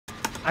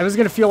I was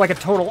gonna feel like a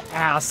total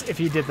ass if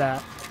he did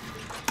that.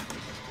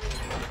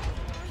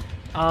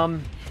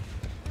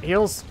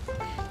 Heals.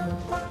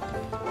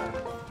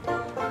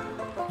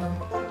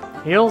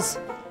 Heals.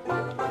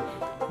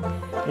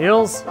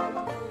 Heals.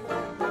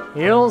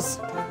 Heals.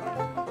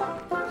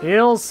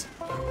 Heals.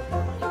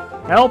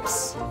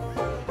 Helps.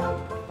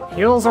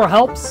 Heals or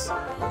helps.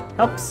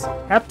 Helps.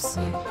 Helps.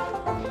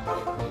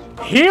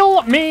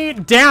 Heal me,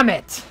 damn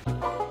it!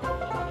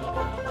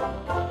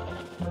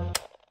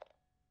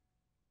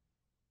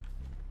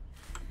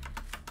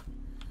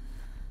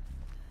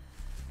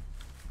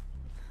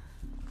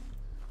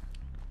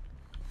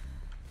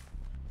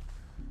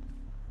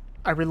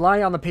 I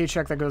rely on the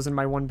paycheck that goes in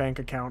my one bank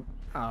account.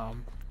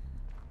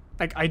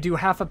 I do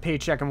half a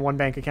paycheck in one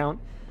bank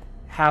account,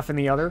 half in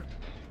the other.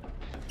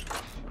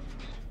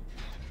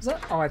 Is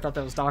that? Oh, I thought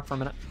that was Doc for a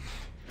minute.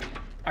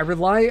 I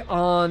rely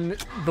on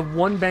the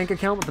one bank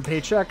account with the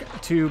paycheck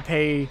to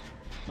pay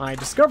my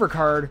Discover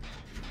card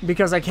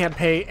because I can't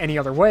pay any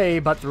other way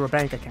but through a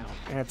bank account.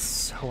 And it's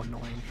so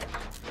annoying.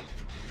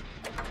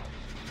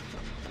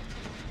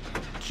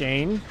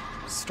 Jane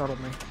startled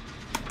me.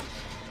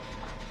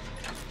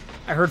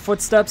 I heard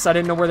footsteps. I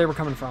didn't know where they were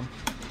coming from.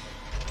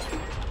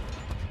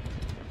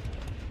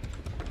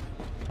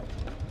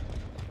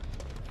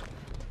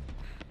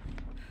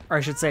 Or I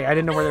should say, I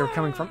didn't know where they were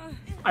coming from.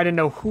 I didn't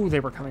know who they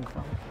were coming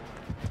from.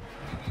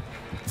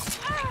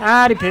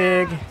 Howdy,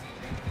 pig.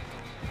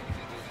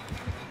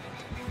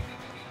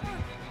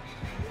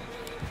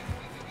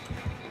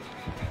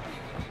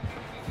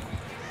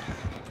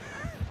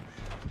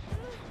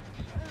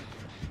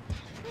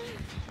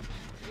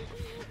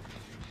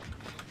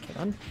 Get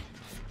on.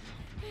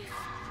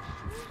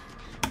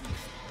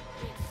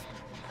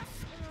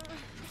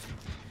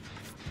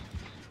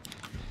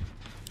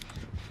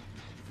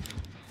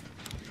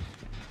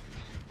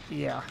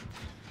 Yeah.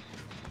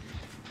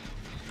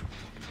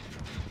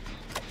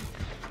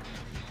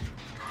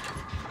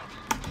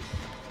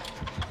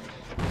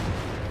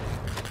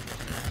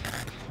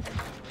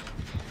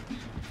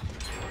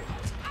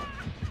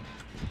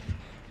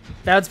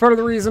 That's part of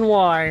the reason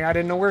why. I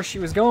didn't know where she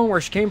was going, where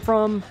she came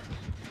from.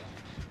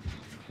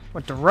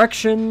 What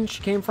direction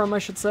she came from, I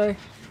should say.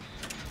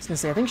 I was gonna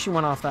say, I think she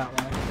went off that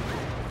way.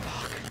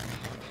 Fuck.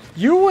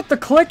 You with the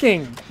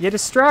clicking! You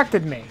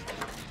distracted me.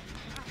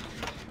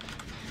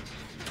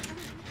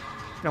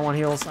 No one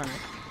heals. All right.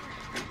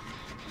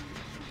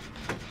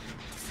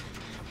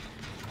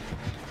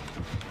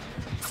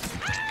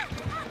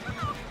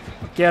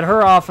 Get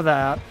her off of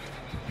that.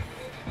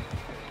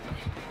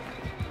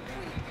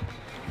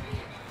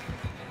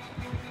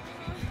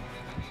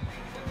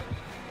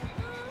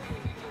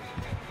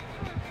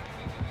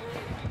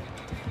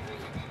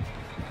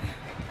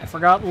 I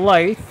forgot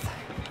Lithe.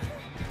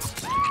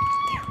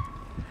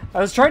 I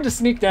was trying to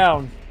sneak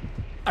down.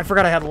 I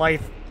forgot I had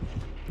Lithe.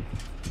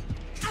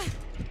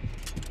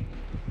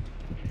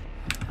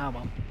 Ah,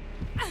 well.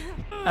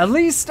 At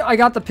least I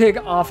got the pig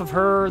off of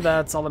her.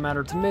 That's all that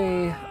mattered to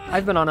me.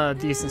 I've been on a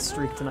decent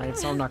streak tonight,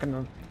 so I'm not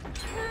gonna...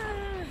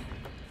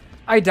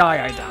 I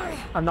die.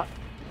 I'm not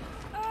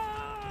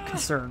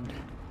concerned.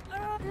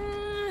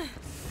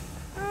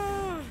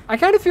 I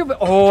kind of feel...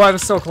 Oh, I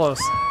was so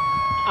close.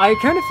 I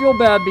kind of feel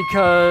bad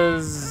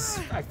because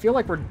I feel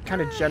like we're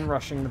kind of gen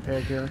rushing the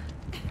pig here.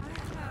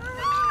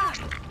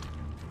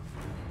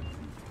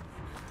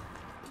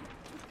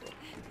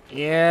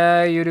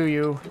 Yeah, you do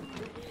you.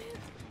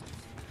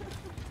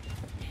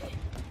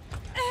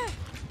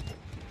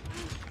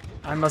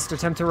 I must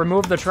attempt to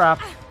remove the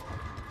trap.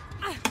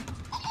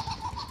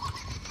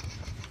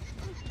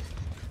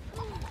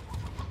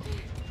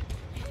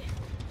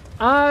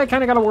 I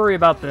kind of got to worry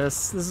about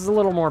this. This is a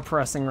little more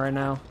pressing right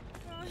now.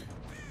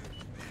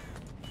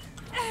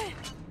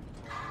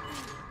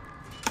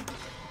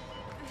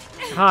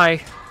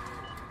 Hi.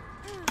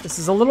 This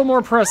is a little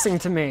more pressing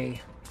to me.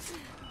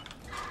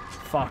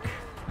 Fuck.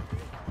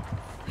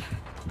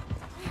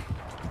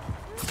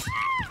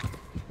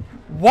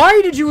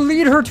 Why did you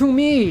lead her to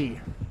me?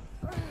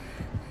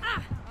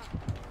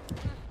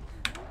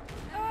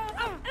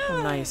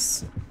 Oh,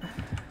 nice.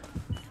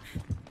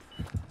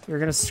 You're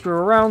gonna screw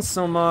around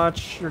so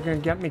much. You're gonna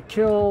get me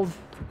killed.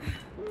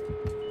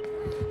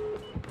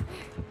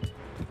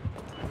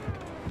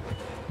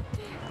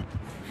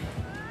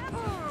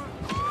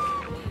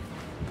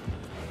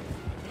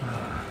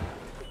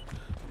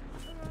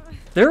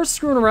 They're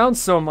screwing around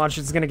so much,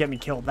 it's gonna get me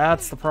killed.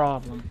 That's the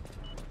problem.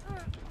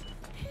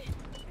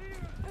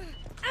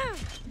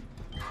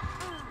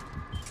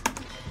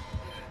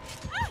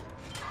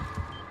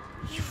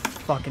 You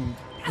fucking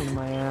pain in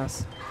my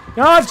ass.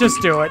 No,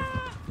 just do it.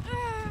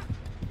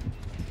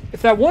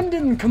 If that one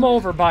didn't come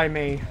over by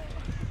me...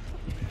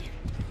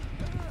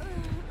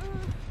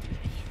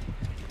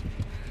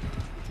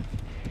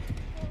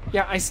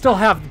 Yeah, I still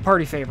have the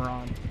party favor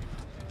on.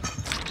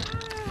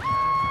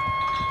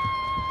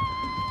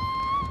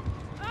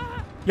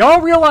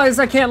 Y'all realize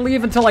I can't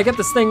leave until I get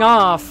this thing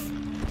off.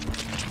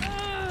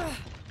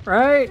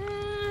 Right?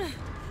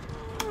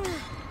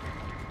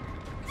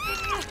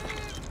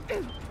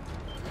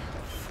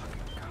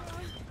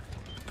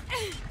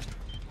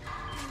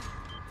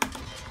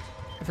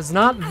 it's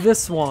not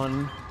this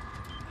one,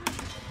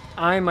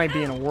 I might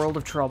be in a world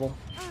of trouble.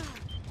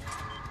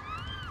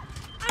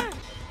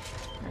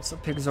 Alright, so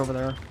pig's over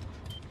there.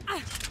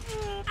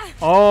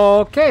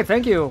 Okay,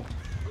 thank you.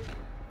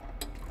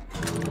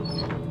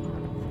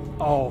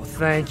 Oh,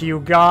 thank you,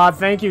 God.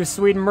 Thank you,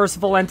 sweet and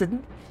merciful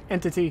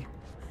entity.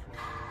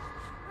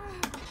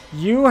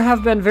 You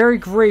have been very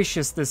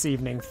gracious this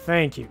evening.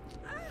 Thank you.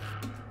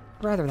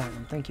 Rather that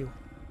one, thank you.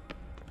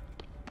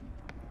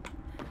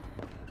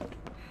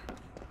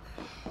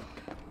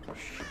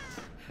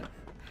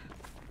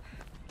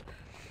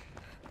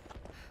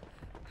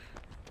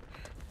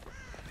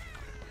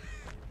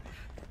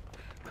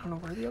 I don't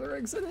know where the other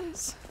exit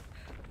is.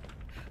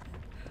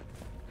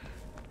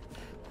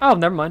 Oh,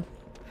 never mind.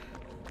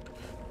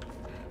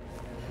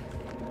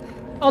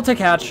 I'll take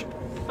hatch.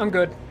 I'm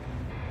good.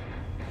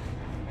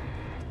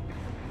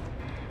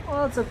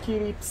 What's up,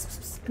 cutie? Psst, psst,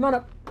 psst. Come on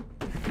up.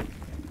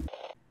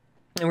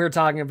 And we were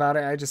talking about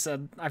it. I just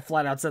said, I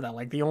flat out said that,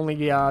 like the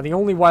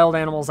only wild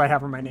animals I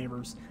have are my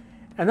neighbors,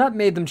 and that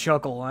made them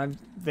chuckle.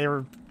 They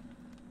were,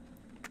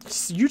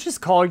 you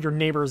just call your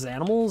neighbors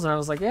animals, and I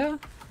was like, yeah.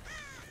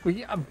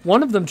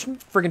 One of them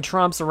friggin'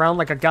 tromps around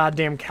like a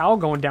goddamn cow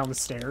going down the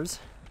stairs.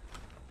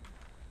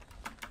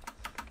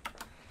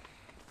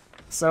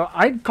 So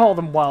I'd call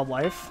them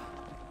wildlife.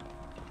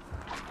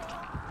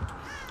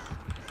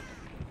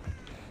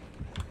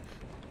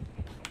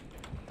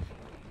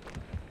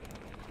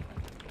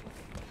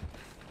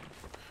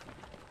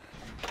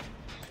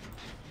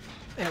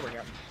 There we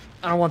go.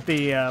 I don't want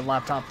the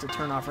laptop to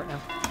turn off right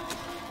now.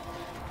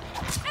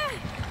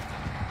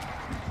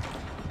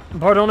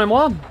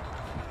 Pardonnez-moi.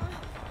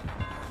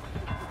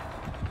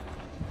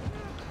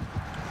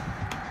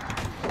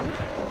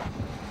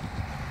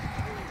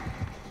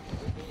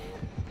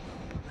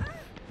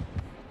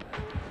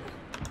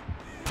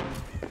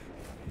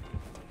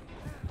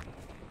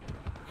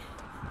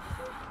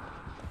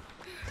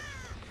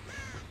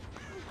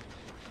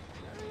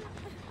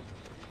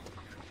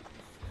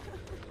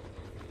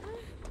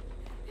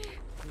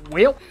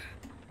 Well,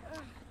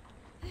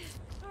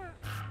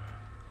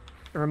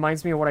 it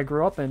reminds me of what I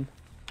grew up with.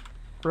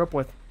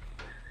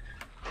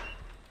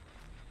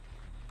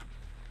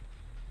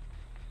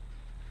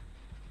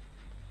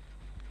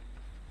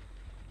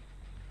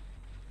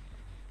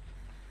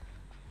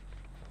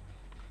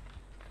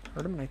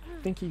 Heard him, and I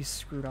think he's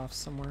screwed off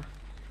somewhere.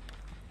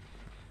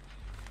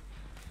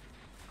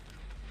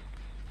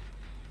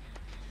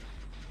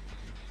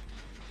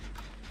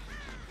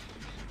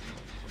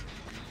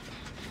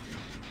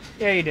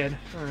 Yeah, he did.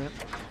 Alright.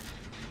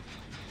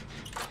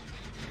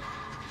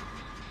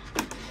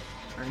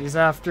 Alright, he's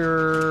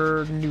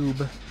after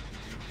Noob.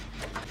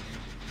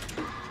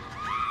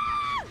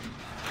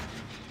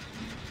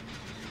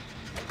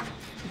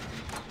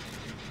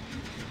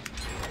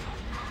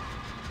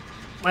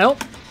 Well,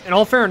 in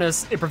all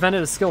fairness, it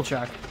prevented a skill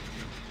check.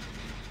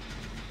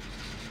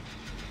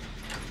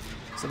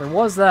 So there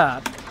was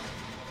that.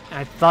 And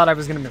I thought I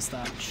was gonna miss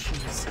that.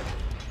 Jeez.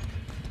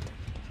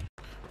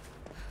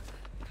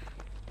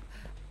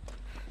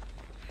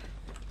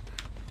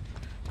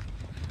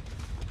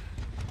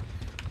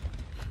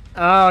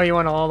 Oh, he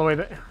went all the way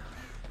there.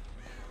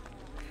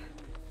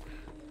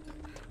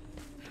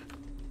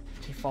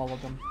 He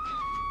followed them.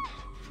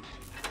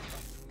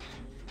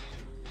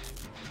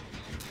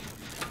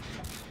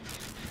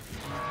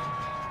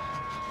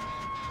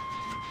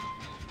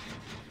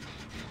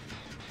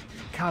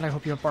 God, I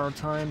hope you have borrowed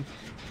time.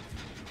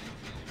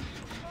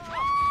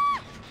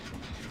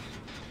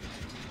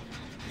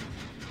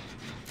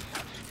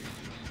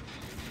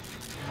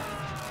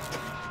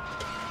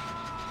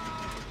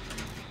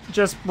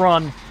 Just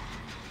run.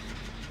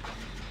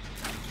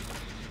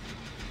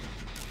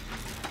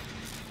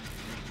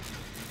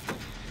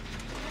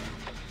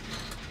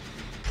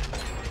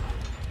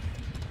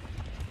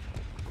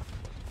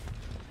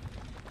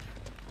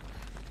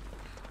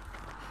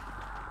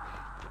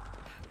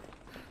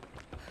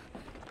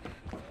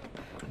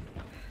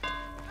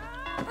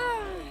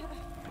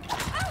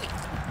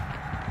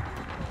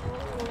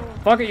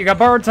 Fuck it, you got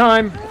borrowed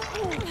time.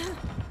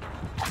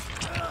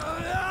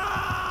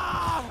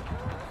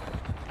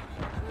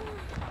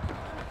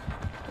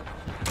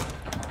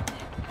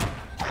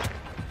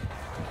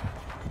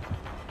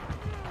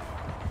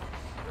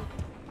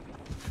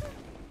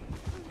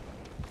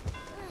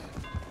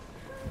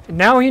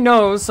 Now he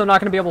knows, so I'm not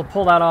going to be able to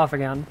pull that off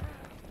again.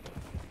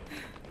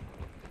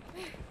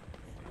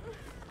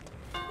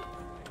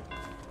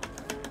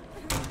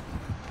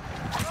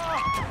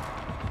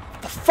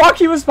 The fuck,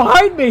 he was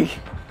behind me!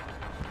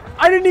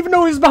 I didn't even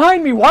know he was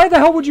behind me! Why the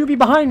hell would you be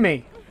behind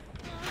me?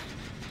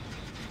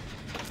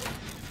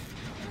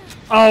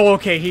 Oh,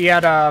 okay, he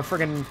had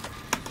friggin'...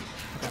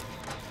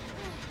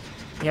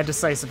 He had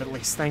decisive at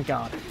least, thank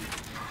God.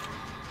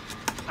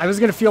 I was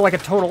gonna feel like a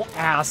total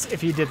ass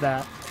if he did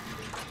that.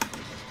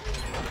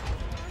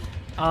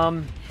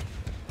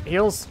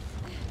 Heals.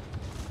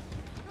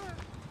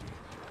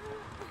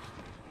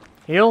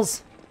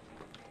 Heals.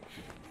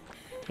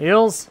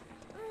 Heals.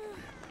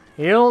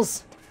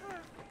 Heals.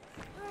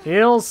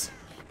 Heals.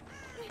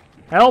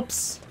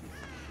 Helps.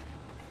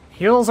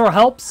 Heals or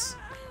helps.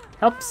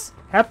 Helps.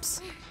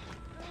 Helps.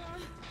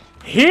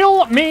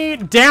 Heal me,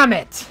 damn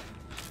it!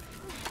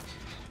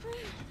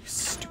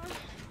 Stupid.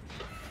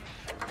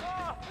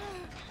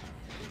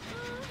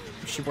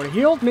 If she would have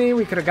healed me,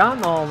 we could have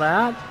gotten all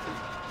that.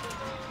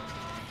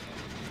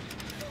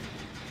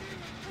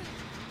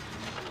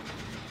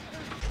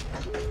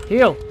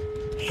 Heal.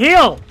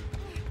 Heal!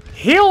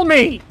 Heal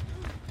me!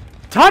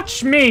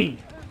 Touch me!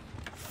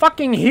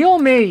 Fucking heal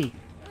me!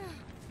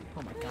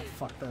 Oh my god,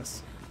 fuck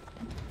this.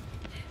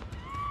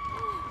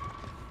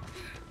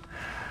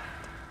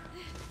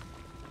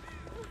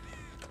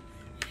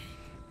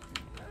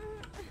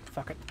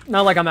 Fuck it.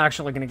 Not like I'm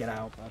actually gonna get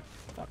out, but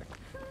fuck it.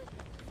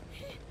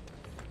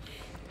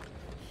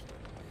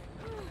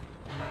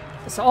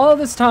 So all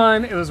this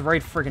time, it was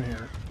right friggin'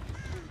 here.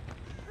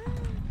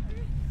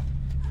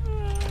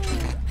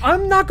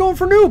 I'm not going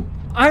for noob!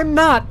 I'm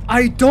not!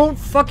 I don't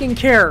fucking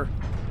care!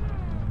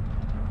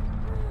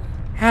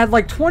 Had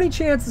like 20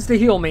 chances to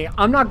heal me.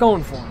 I'm not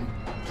going for him.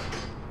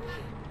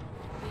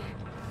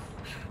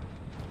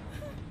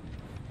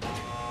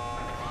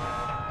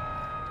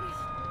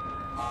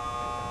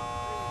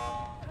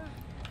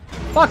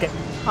 Fuck it.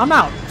 I'm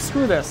out.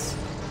 Screw this.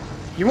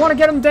 You want to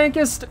get him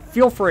dankest?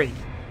 Feel free.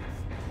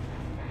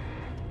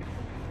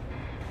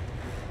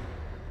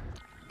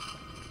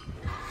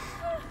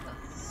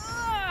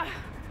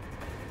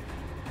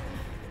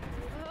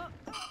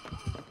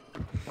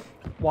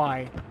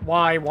 Why?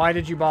 Why? Why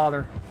did you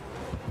bother?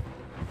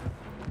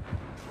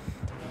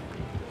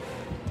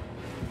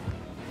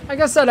 Like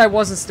I said, I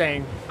wasn't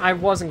staying. I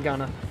wasn't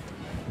gonna.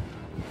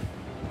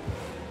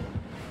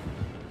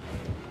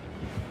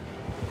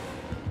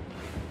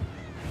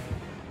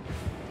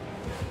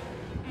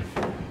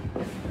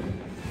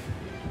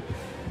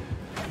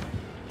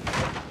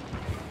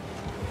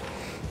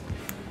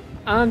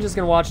 I'm just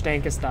gonna watch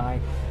Dankus die.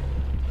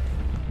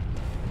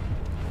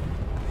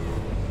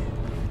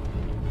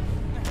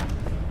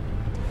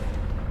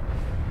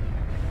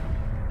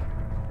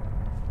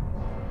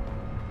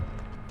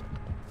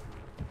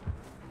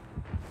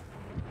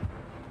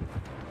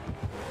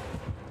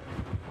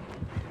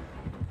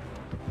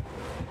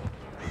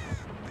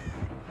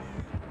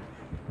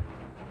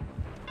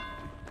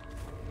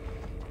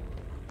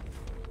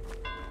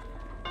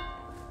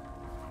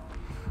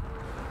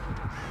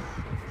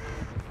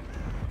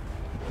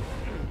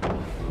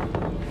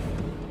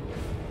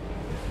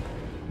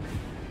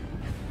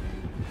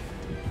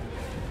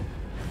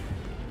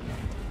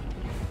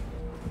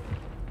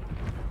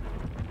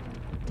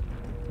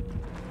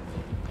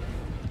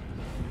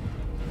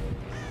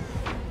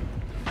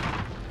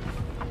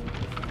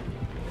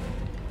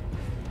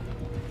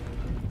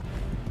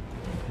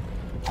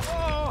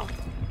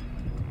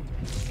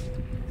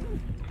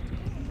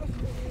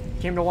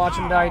 Came to watch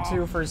him die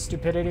too for his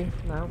stupidity?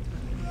 No?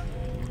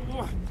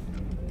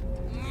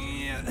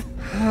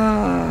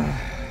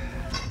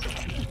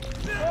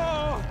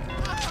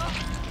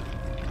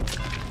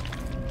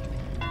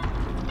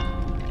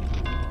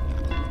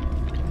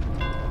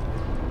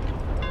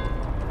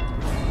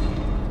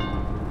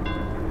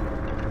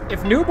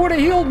 If Noob would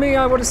have healed me,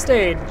 I would have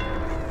stayed.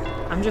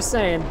 I'm just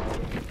saying.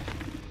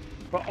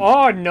 But,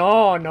 oh,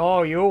 no,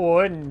 no, you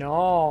wouldn't,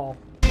 no.